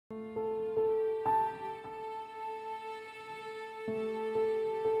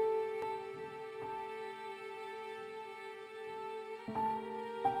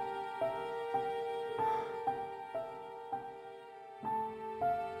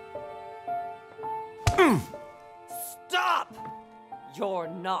Stop! You're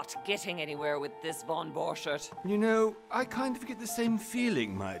not getting anywhere with this, von Borchert. You know, I kind of get the same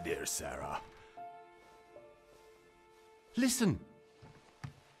feeling, my dear Sarah. Listen.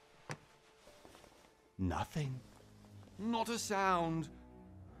 Nothing. Not a sound.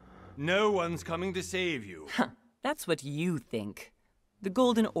 No one's coming to save you. Huh, that's what you think. The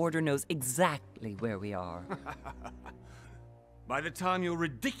Golden Order knows exactly where we are. By the time your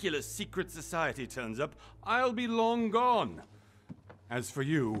ridiculous secret society turns up, I'll be long gone. As for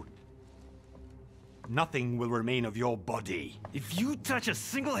you, nothing will remain of your body. If you touch a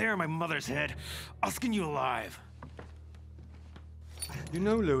single hair on my mother's head, I'll skin you alive. You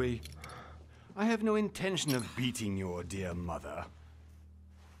know, Louis, I have no intention of beating your dear mother.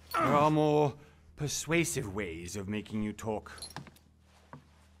 There are more persuasive ways of making you talk.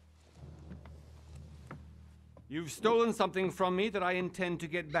 You've stolen something from me that I intend to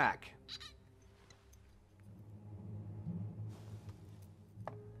get back.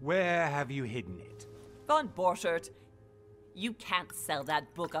 Where have you hidden it? Von Borchert, you can't sell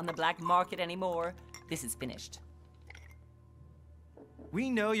that book on the black market anymore. This is finished. We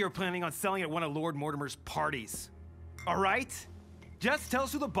know you're planning on selling at one of Lord Mortimer's parties. All right? Just tell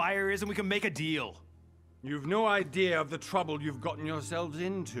us who the buyer is and we can make a deal. You've no idea of the trouble you've gotten yourselves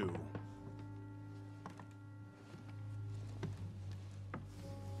into.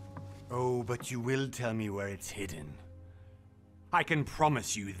 Oh, but you will tell me where it's hidden. I can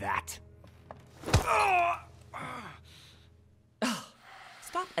promise you that.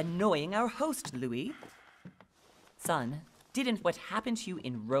 Stop annoying our host, Louis. Son, didn't what happened to you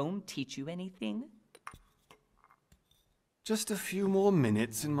in Rome teach you anything? Just a few more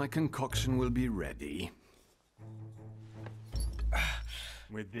minutes and my concoction will be ready.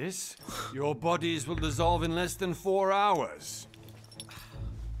 With this, your bodies will dissolve in less than 4 hours.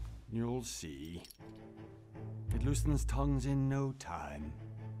 You'll see. It loosens tongues in no time.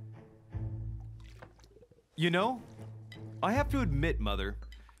 You know, I have to admit, Mother,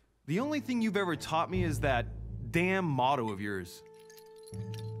 the only thing you've ever taught me is that damn motto of yours.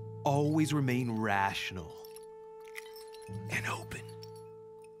 Always remain rational. And open.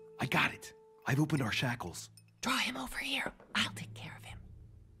 I got it. I've opened our shackles. Draw him over here. I'll take care of him.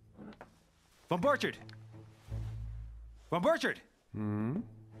 Von Borchert! Von Borchert! Hmm?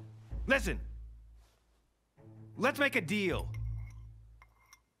 Listen. Let's make a deal.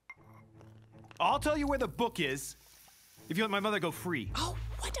 I'll tell you where the book is if you let my mother go free. Oh,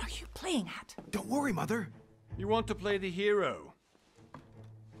 what are you playing at? Don't worry, Mother. You want to play the hero.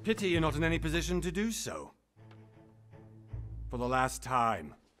 Pity you're not in any position to do so. For the last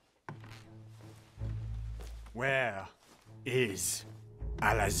time. Where is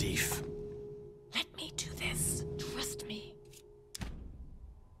Al-Azif? Let me do this. Trust me.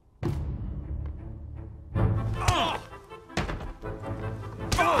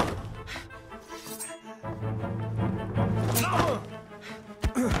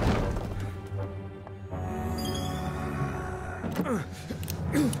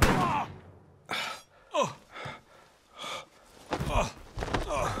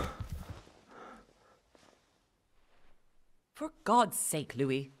 For God's sake,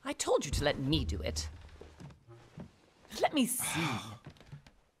 Louis, I told you to let me do it. Let me see.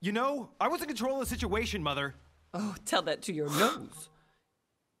 You know, I was in control of the situation, Mother. Oh, tell that to your nose.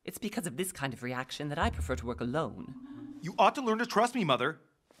 It's because of this kind of reaction that I prefer to work alone. You ought to learn to trust me, Mother.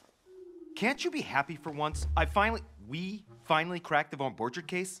 Can't you be happy for once? We finally cracked the Von Borchert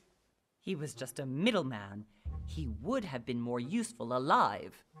case? He was just a middleman. He would have been more useful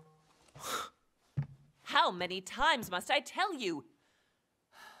alive. How many times must I tell you?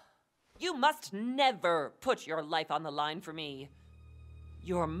 You must never put your life on the line for me.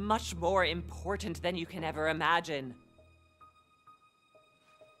 You're much more important than you can ever imagine.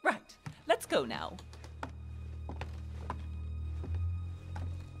 Right, let's go now.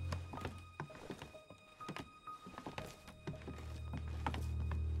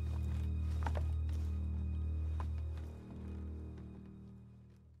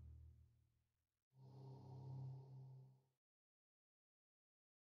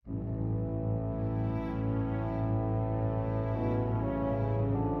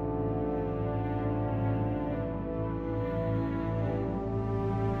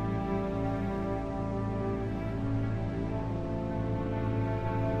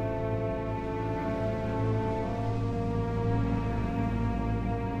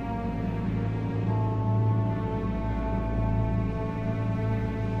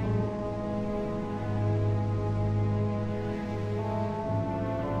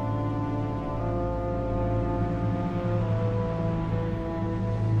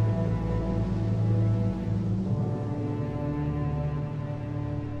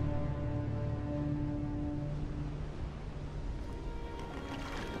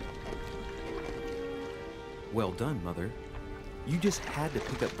 well done, Mother. You just had to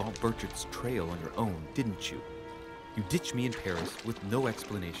pick up Von Burchart's trail on your own, didn't you? You ditched me in Paris with no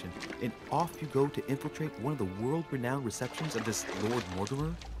explanation, and off you go to infiltrate one of the world-renowned receptions of this Lord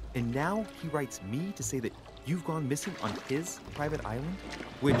Mortimer? And now he writes me to say that you've gone missing on his private island?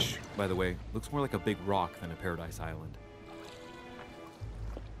 Which, by the way, looks more like a big rock than a paradise island.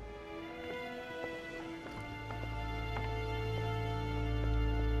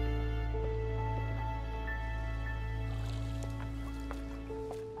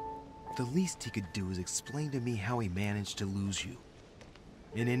 The least he could do is explain to me how he managed to lose you.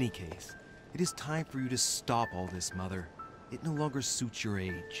 In any case, it is time for you to stop all this, Mother. It no longer suits your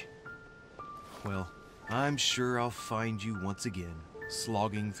age. Well, I'm sure I'll find you once again,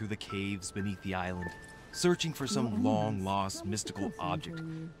 slogging through the caves beneath the island, searching for some long-lost mystical object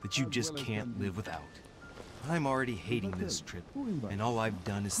that you just can't live without. I'm already hating this trip, and all I've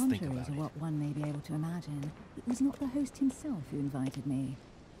done is think about it. Contrary to what one may be able to imagine, it was not the host himself who invited me.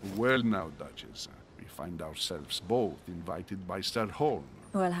 Well now, Duchess, we find ourselves both invited by Sir Holm.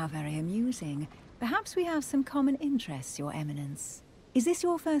 Well, how very amusing. Perhaps we have some common interests, Your Eminence. Is this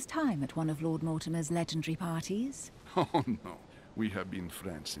your first time at one of Lord Mortimer's legendary parties? Oh no, we have been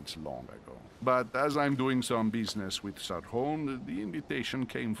friends since long ago. But as I'm doing some business with Sir Holm, the invitation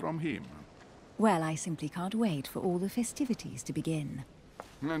came from him. Well, I simply can't wait for all the festivities to begin.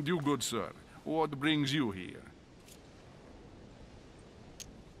 And you, good sir, what brings you here?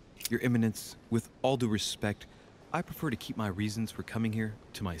 Your Eminence, with all due respect, I prefer to keep my reasons for coming here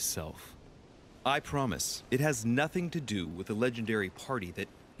to myself. I promise, it has nothing to do with the legendary party that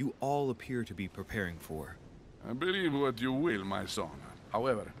you all appear to be preparing for. Believe what you will, my son.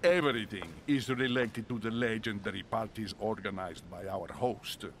 However, everything is related to the legendary parties organized by our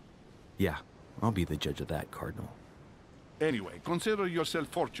host. Yeah, I'll be the judge of that, Cardinal. Anyway, consider yourself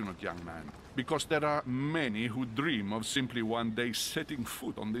fortunate, young man, because there are many who dream of simply one day setting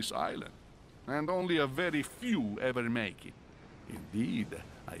foot on this island, and only a very few ever make it. Indeed,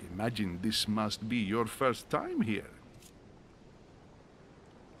 I imagine this must be your first time here.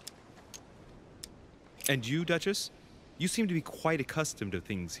 And you, Duchess? You seem to be quite accustomed to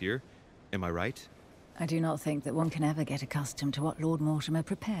things here. Am I right? I do not think that one can ever get accustomed to what Lord Mortimer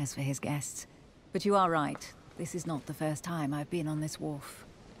prepares for his guests. But you are right. This is not the first time I've been on this wharf.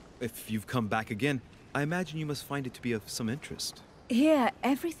 If you've come back again, I imagine you must find it to be of some interest. Here,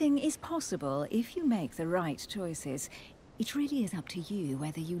 everything is possible if you make the right choices. It really is up to you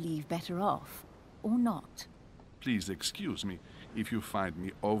whether you leave better off or not. Please excuse me if you find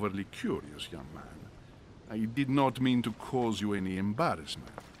me overly curious, young man. I did not mean to cause you any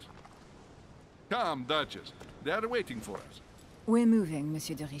embarrassment. Come, Duchess. They are waiting for us. We're moving,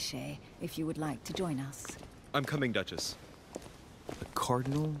 Monsieur de Richet, if you would like to join us. I'm coming, Duchess. A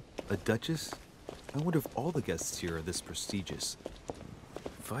cardinal? A duchess? I wonder if all the guests here are this prestigious.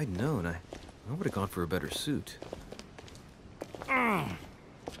 If I'd known, I would have gone for a better suit. Are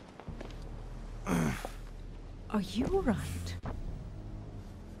you all right?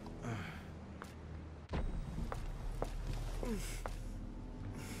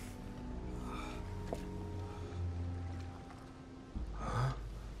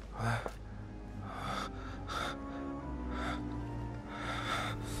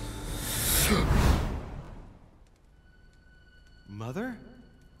 Mother?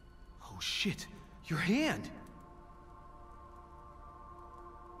 Oh shit, your hand!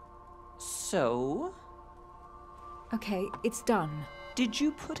 So? Okay, it's done. Did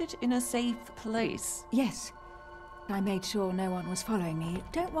you put it in a safe place? Yes. I made sure no one was following me.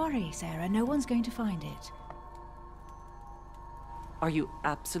 Don't worry, Sarah, no one's going to find it. Are you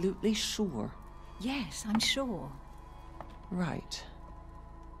absolutely sure? Yes, I'm sure. Right.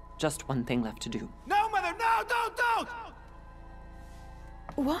 Just one thing left to do. No, Mother, no, don't!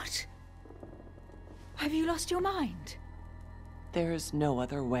 What? Have you lost your mind? There's no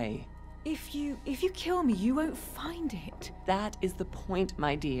other way. If you kill me, you won't find it. That is the point,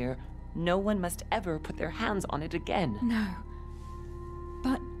 my dear. No one must ever put their hands on it again. No.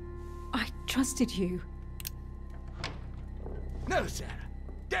 But I trusted you. No, Sarah.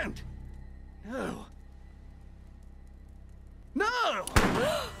 Don't. No. No!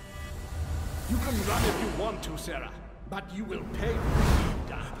 You can run if you want to, Sarah, but you will pay for it.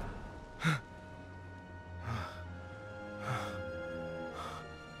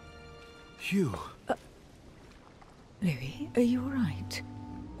 Hugh. Louis, are you all right?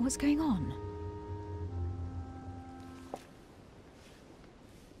 What's going on?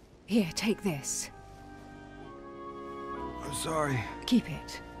 Here, take this. I'm sorry. Keep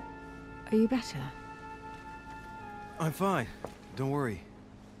it. Are you better? I'm fine. Don't worry.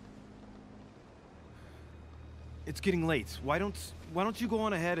 it's getting late. Why don't you go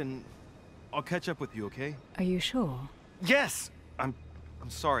on ahead and I'll catch up with you, okay? Are you sure? Yes! I'm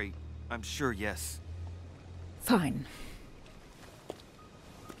sorry. I'm sure, yes. Fine.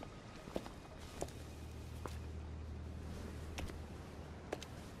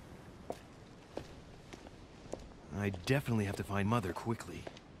 I definitely have to find Mother quickly.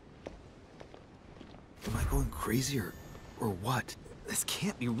 Am I going crazy or what? This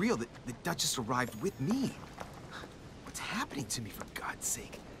can't be real. The Duchess arrived with me. What's happening to me, for God's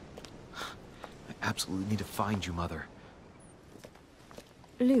sake? I absolutely need to find you, Mother.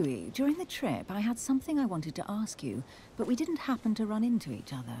 Louis, during the trip, I had something I wanted to ask you, but we didn't happen to run into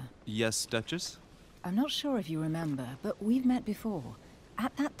each other. Yes, Duchess? I'm not sure if you remember, but we've met before.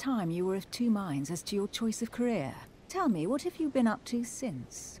 At that time, you were of two minds as to your choice of career. Tell me, what have you been up to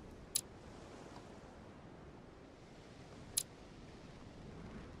since?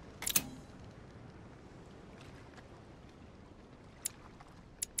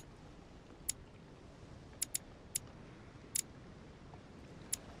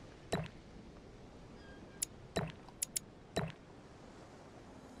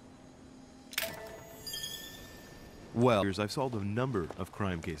 Well, I've solved a number of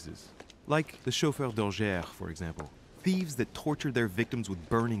crime cases. Like the chauffeur d'Angers, for example. Thieves that tortured their victims with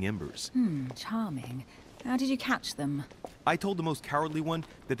burning embers. Charming. How did you catch them? I told the most cowardly one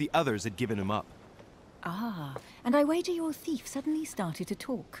that the others had given him up. Ah, and I wager your thief suddenly started to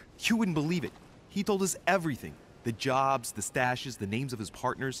talk. You wouldn't believe it. He told us everything. The jobs, the stashes, the names of his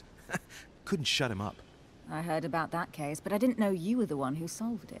partners. Couldn't shut him up. I heard about that case, but I didn't know you were the one who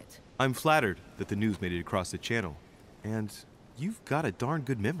solved it. I'm flattered that the news made it across the channel. And you've got a darn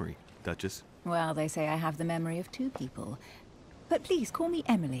good memory, Duchess. Well, they say I have the memory of two people. But please, call me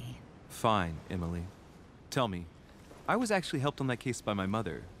Emily. Fine, Emily. Tell me, I was actually helped on that case by my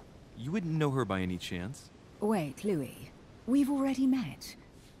mother. You wouldn't know her by any chance? Wait, Louis. We've already met.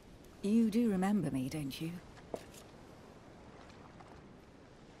 You do remember me, don't you?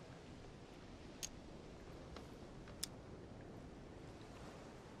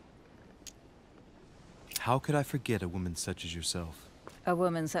 How could I forget a woman such as yourself? A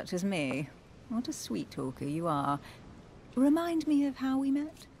woman such as me? What a sweet talker you are. Remind me of how we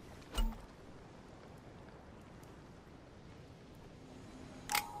met?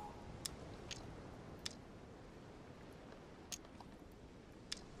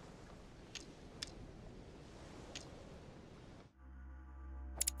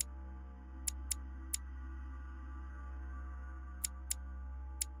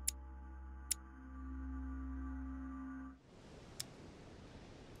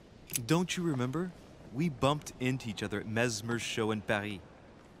 Don't you remember? We bumped into each other at Mesmer's show in Paris.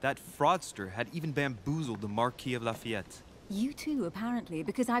 That fraudster had even bamboozled the Marquis of Lafayette. You too, apparently,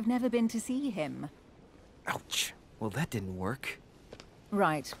 because I've never been to see him. Ouch. Well, that didn't work.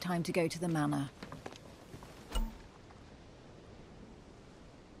 Right, time to go to the manor.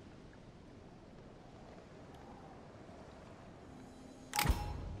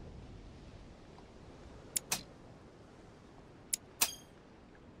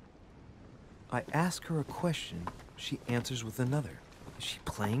 I ask her a question, she answers with another. Is she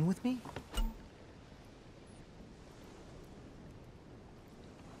playing with me?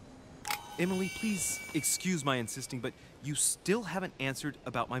 Emily, please excuse my insisting, but you still haven't answered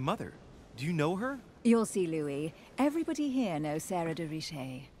about my mother. Do you know her? You'll see, Louis. Everybody here knows Sarah de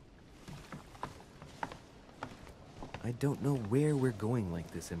Richet. I don't know where we're going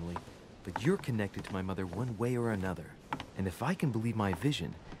like this, Emily, but you're connected to my mother one way or another. And if I can believe my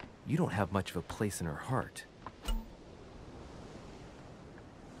vision, you don't have much of a place in her heart.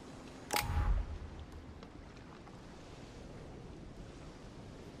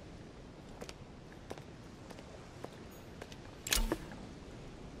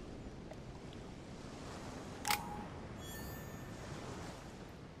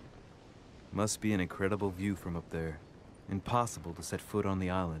 Must be an incredible view from up there. Impossible to set foot on the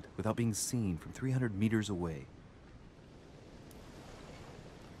island without being seen from 300 meters away.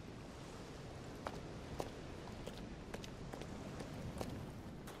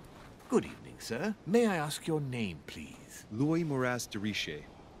 Good evening, sir. May I ask your name, please? Lord Mortimer de Richet.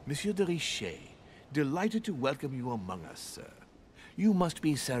 Monsieur de Richet. Delighted to welcome you among us, sir. You must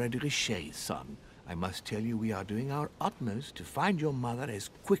be Sarah de Richet's son. I must tell you we are doing our utmost to find your mother as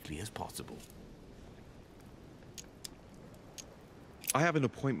quickly as possible. I have an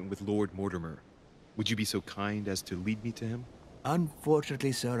appointment with Lord Mortimer. Would you be so kind as to lead me to him?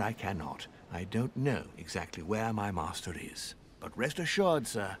 Unfortunately, sir, I cannot. I don't know exactly where my master is. But rest assured,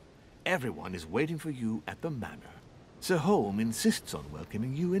 sir, everyone is waiting for you at the manor. Sir Holm insists on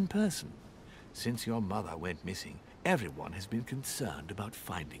welcoming you in person. Since your mother went missing, everyone has been concerned about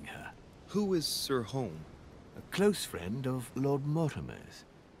finding her. Who is Sir Home? A close friend of Lord Mortimer's.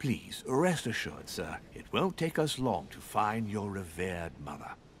 Please, rest assured, sir, it won't take us long to find your revered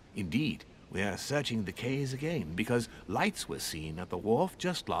mother. Indeed, we are searching the quays again because lights were seen at the wharf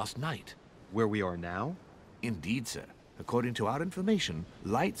just last night. Where we are now? Indeed, sir. According to our information,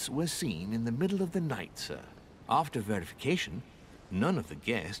 lights were seen in the middle of the night, sir. After verification, none of the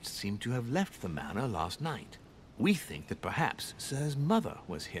guests seem to have left the manor last night. We think that perhaps Sir's mother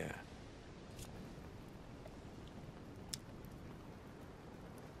was here.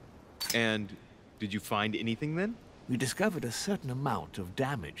 And did you find anything then? We discovered a certain amount of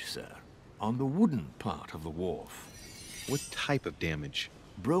damage, sir, on the wooden part of the wharf. What type of damage?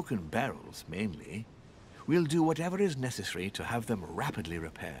 Broken barrels, mainly. We'll do whatever is necessary to have them rapidly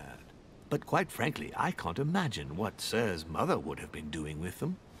repaired. But quite frankly, I can't imagine what Sir's mother would have been doing with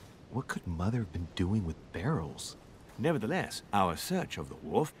them. What could Mother have been doing with barrels? Nevertheless, our search of the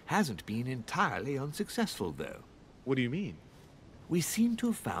wharf hasn't been entirely unsuccessful, though. What do you mean? We seem to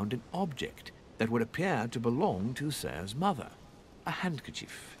have found an object that would appear to belong to Sir's mother. A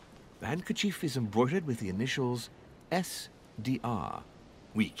handkerchief. The handkerchief is embroidered with the initials SDR.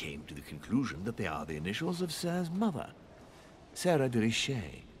 We came to the conclusion that they are the initials of Sir's mother, Sarah de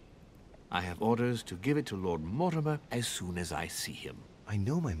Richet. I have orders to give it to Lord Mortimer as soon as I see him. I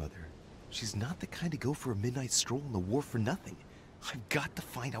know my mother. She's not the kind to go for a midnight stroll on the wharf for nothing. I've got to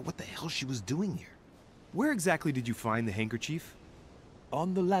find out what the hell she was doing here. Where exactly did you find the handkerchief?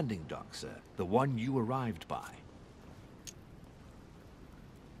 On the landing dock, sir. The one you arrived by.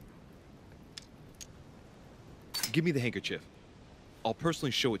 Give me the handkerchief. I'll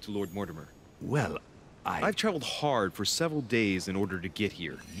personally show it to Lord Mortimer. Well, I've traveled hard for several days in order to get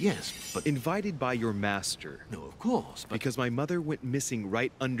here. Yes, but... Invited by your master. No, of course, but... Because my mother went missing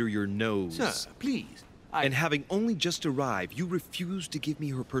right under your nose. Sir, please. And having only just arrived, you refused to give me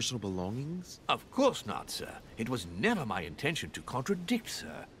her personal belongings? Of course not, sir. It was never my intention to contradict,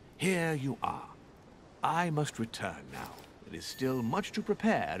 sir. Here you are. I must return now. It is still much to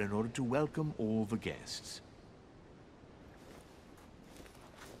prepare in order to welcome all the guests.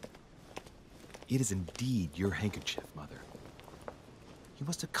 It is indeed your handkerchief, Mother. You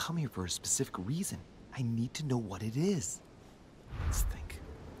must have come here for a specific reason. I need to know what it is. Let's think.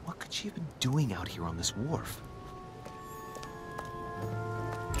 What could she have been doing out here on this wharf?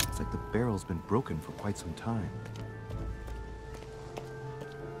 It's like the barrel's been broken for quite some time.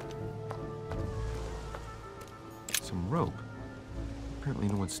 Some rope. Apparently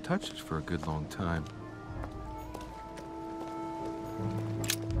no one's touched it for a good long time.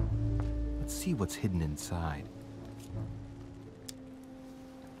 Let's see what's hidden inside.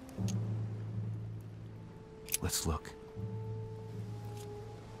 Let's look.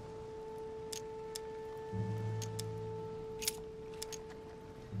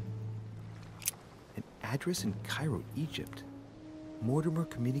 An address in Cairo, Egypt. Mortimer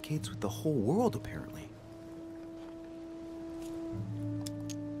communicates with the whole world, apparently.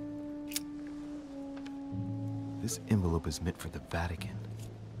 This envelope is meant for the Vatican.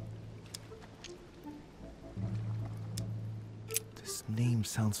 This name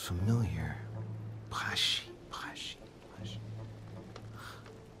sounds familiar. Pashi.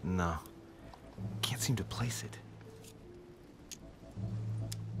 No, can't seem to place it.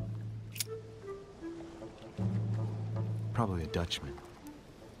 Probably a Dutchman.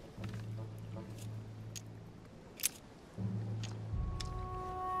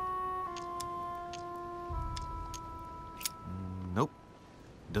 Nope,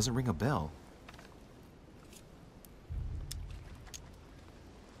 doesn't ring a bell.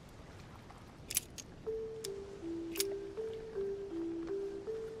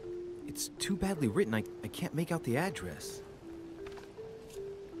 It's too badly written, I can't make out the address.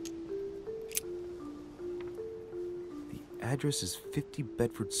 The address is 50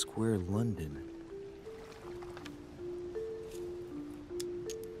 Bedford Square, London.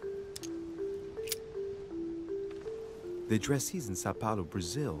 The addressee's in Sao Paulo,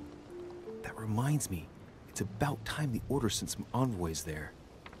 Brazil. That reminds me, it's about time the Order sent some envoys there.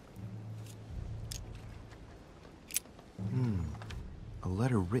 A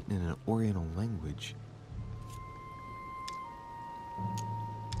letter written in an Oriental language.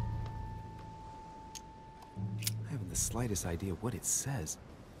 I haven't the slightest idea what it says.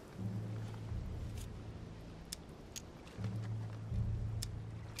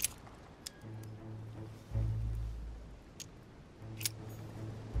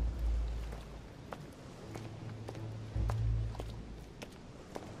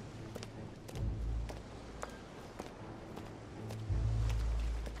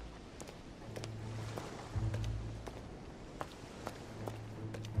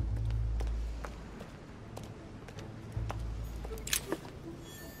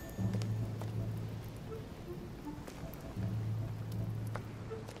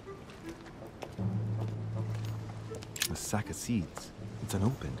 sack of seeds. It's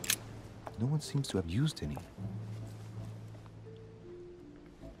unopened. No one seems to have used any.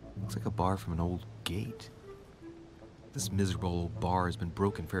 Looks like a bar from an old gate. This miserable old bar has been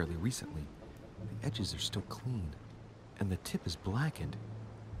broken fairly recently. The edges are still clean, and the tip is blackened.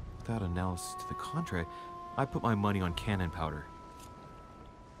 Without analysis to the contrary, I put my money on cannon powder.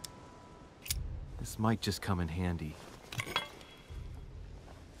 This might just come in handy.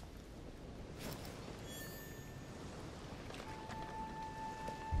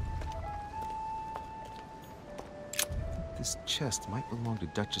 This chest might belong to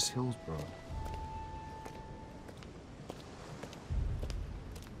Duchess Hillsborough.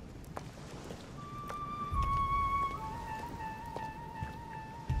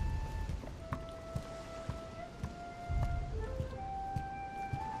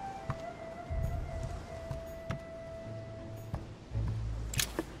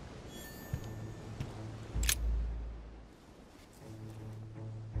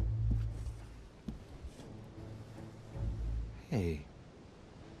 Hey,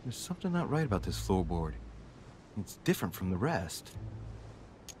 there's something not right about this floorboard. It's different from the rest.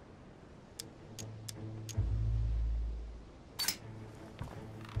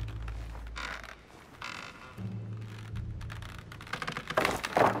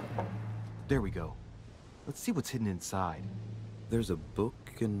 There we go. Let's see what's hidden inside. There's a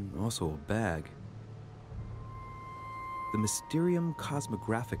book and also a bag. The Mysterium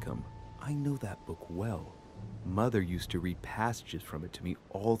Cosmographicum. I know that book well. Mother used to read passages from it to me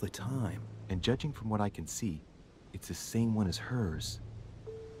all the time, and judging from what I can see, it's the same one as hers.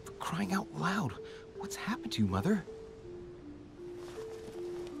 For crying out loud, what's happened to you, Mother?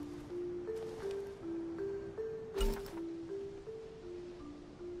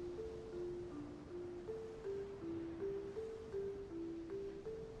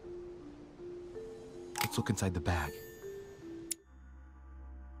 Let's look inside the bag.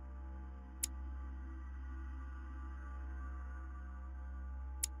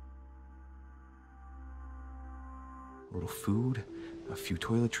 A little food, a few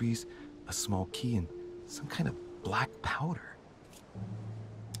toiletries, a small key, and some kind of black powder.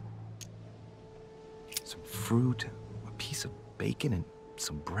 Some fruit, a piece of bacon, and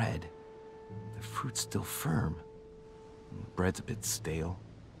some bread. The fruit's still firm. The bread's a bit stale.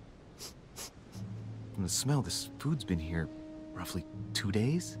 From the smell, this food's been here roughly 2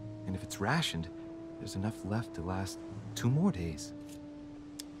 days, and if it's rationed, there's enough left to last 2 more days.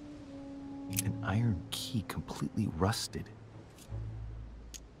 An iron key completely rusted.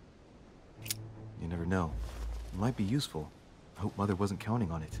 You never know. It might be useful. I hope Mother wasn't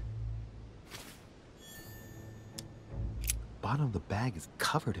counting on it. The bottom of the bag is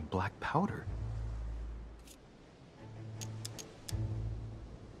covered in black powder.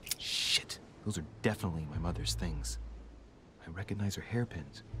 Shit, those are definitely my mother's things. I recognize her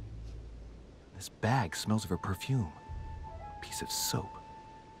hairpins. This bag smells of her perfume. A piece of soap.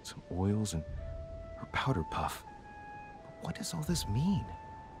 Some oils and her powder puff. But what does all this mean?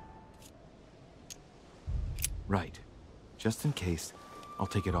 Right. Just in case, I'll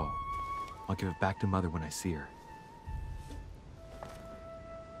take it all. I'll give it back to Mother when I see her.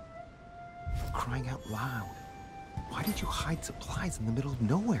 For crying out loud. Why did you hide supplies in the middle of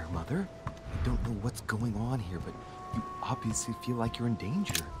nowhere, Mother? I don't know what's going on here, but you obviously feel like you're in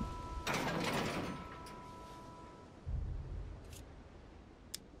danger.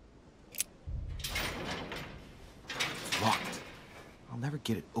 Locked. I'll never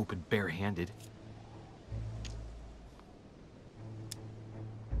get it open barehanded.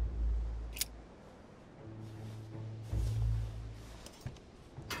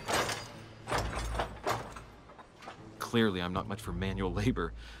 Clearly, I'm not much for manual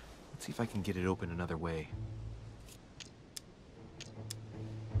labor. Let's see if I can get it open another way.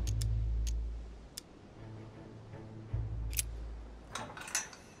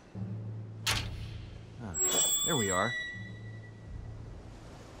 There we are.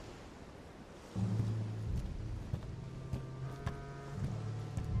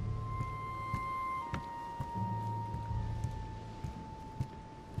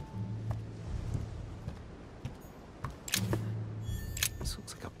 This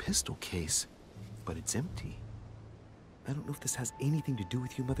looks like a pistol case, but it's empty. I don't know if this has anything to do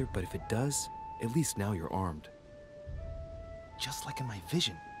with you, Mother, but if it does, at least now you're armed. Just like in my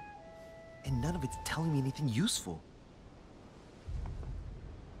vision. And none of it's telling me anything useful.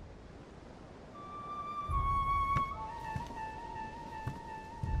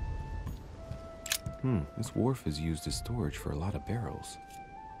 This wharf is used as storage for a lot of barrels.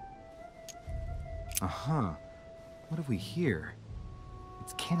 Uh-huh. What have we here?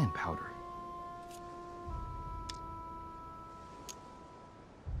 It's cannon powder.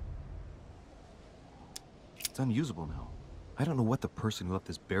 It's unusable now. I don't know what the person who left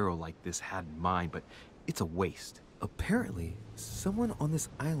this barrel like this had in mind, but it's a waste. Apparently, someone on this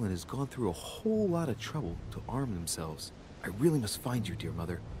island has gone through a whole lot of trouble to arm themselves. I really must find you, dear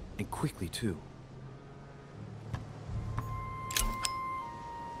mother, and quickly too.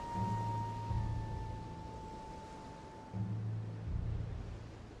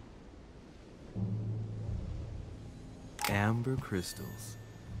 Amber crystals.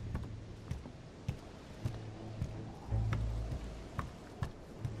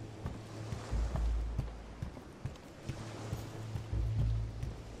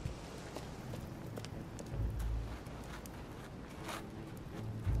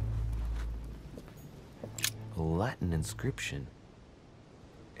 A Latin inscription.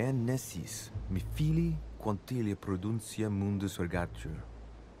 Annesis, mi fili quantilia produncia mundus ergatur.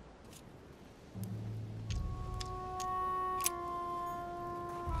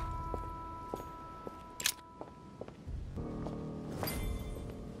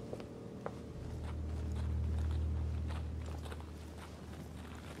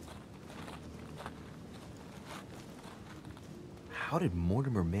 How did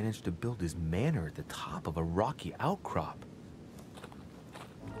Mortimer manage to build his manor at the top of a rocky outcrop?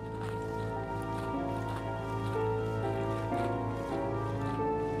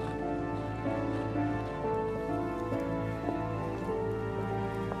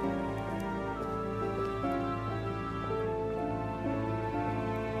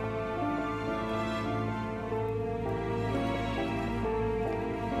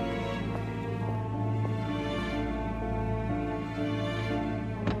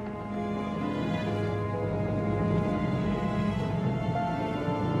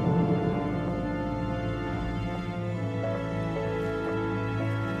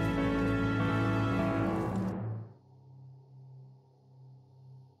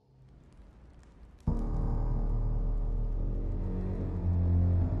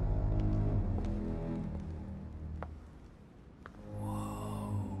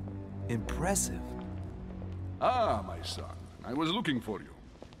 Impressive. Ah, my son. I was looking for you.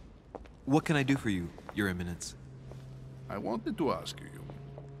 What can I do for you, Your Eminence? I wanted to ask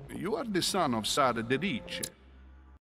you. You are the son of Sarah de Richet.